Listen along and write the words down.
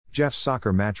Jeff's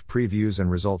Soccer Match Previews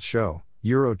and Results Show,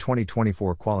 Euro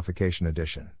 2024 Qualification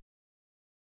Edition.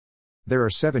 There are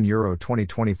 7 Euro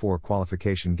 2024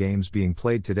 qualification games being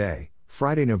played today,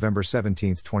 Friday, November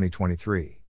 17,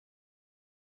 2023.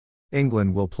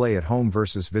 England will play at home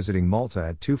versus visiting Malta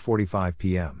at 2:45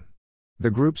 p.m. The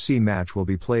Group C match will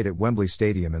be played at Wembley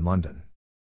Stadium in London.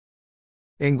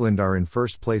 England are in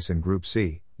first place in Group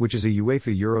C, which is a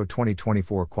UEFA Euro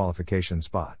 2024 qualification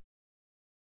spot.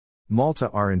 Malta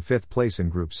are in 5th place in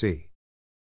Group C.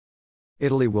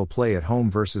 Italy will play at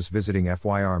home versus visiting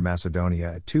FYR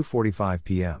Macedonia at 2:45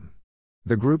 p.m.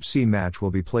 The Group C match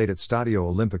will be played at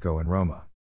Stadio Olimpico in Roma.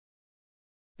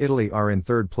 Italy are in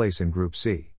 3rd place in Group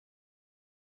C.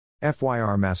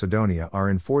 FYR Macedonia are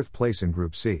in 4th place in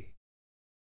Group C.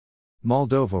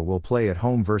 Moldova will play at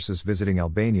home versus visiting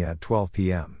Albania at 12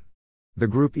 p.m. The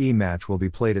Group E match will be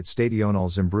played at Stadionul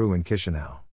Zimbru in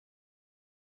Chisinau.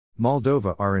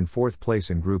 Moldova are in 4th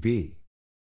place in Group E.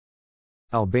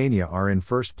 Albania are in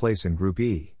 1st place in Group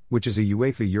E, which is a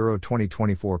UEFA Euro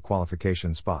 2024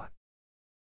 qualification spot.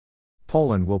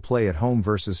 Poland will play at home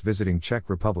versus visiting Czech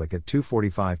Republic at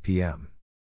 2:45 p.m.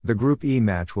 The Group E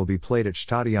match will be played at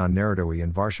Stadion Narodowy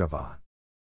in Warszawa.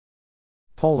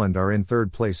 Poland are in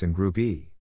 3rd place in Group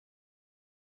E.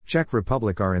 Czech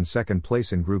Republic are in 2nd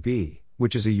place in Group E,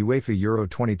 which is a UEFA Euro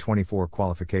 2024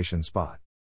 qualification spot.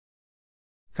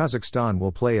 Kazakhstan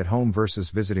will play at home versus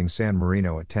visiting San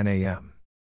Marino at 10 a.m.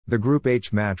 The Group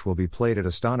H match will be played at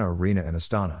Astana Arena in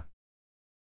Astana.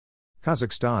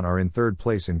 Kazakhstan are in 3rd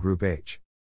place in Group H.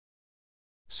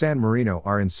 San Marino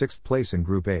are in 6th place in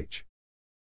Group H.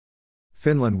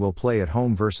 Finland will play at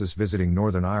home versus visiting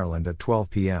Northern Ireland at 12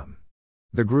 p.m.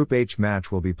 The Group H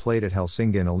match will be played at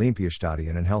Helsingin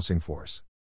Olympiastadion in Helsingfors.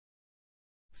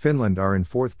 Finland are in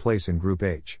 4th place in Group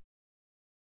H.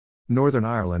 Northern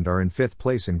Ireland are in 5th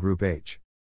place in Group H.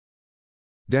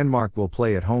 Denmark will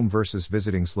play at home versus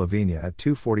visiting Slovenia at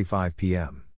 2:45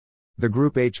 p.m. The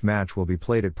Group H match will be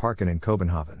played at Parken in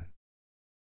Copenhagen.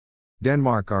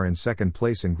 Denmark are in 2nd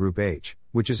place in Group H,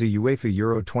 which is a UEFA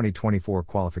Euro 2024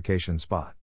 qualification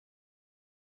spot.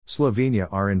 Slovenia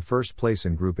are in 1st place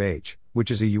in Group H, which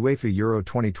is a UEFA Euro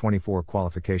 2024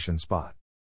 qualification spot.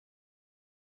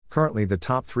 Currently the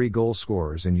top 3 goal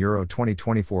scorers in Euro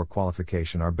 2024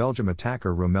 qualification are Belgium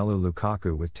attacker Romelu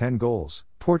Lukaku with 10 goals,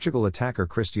 Portugal attacker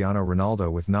Cristiano Ronaldo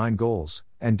with 9 goals,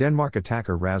 and Denmark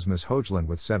attacker Rasmus Højlund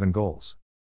with 7 goals.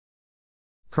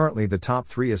 Currently the top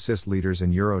 3 assist leaders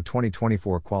in Euro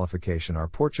 2024 qualification are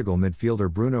Portugal midfielder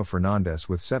Bruno Fernandes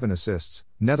with 7 assists,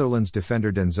 Netherlands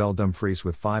defender Denzel Dumfries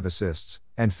with 5 assists,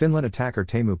 and Finland attacker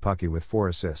Teemu Pukki with 4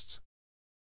 assists.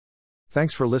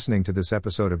 Thanks for listening to this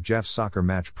episode of Jeff's Soccer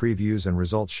Match Previews and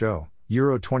Results Show,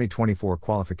 Euro 2024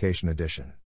 Qualification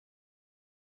Edition.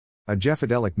 A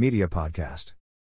Jeffadelic Media Podcast.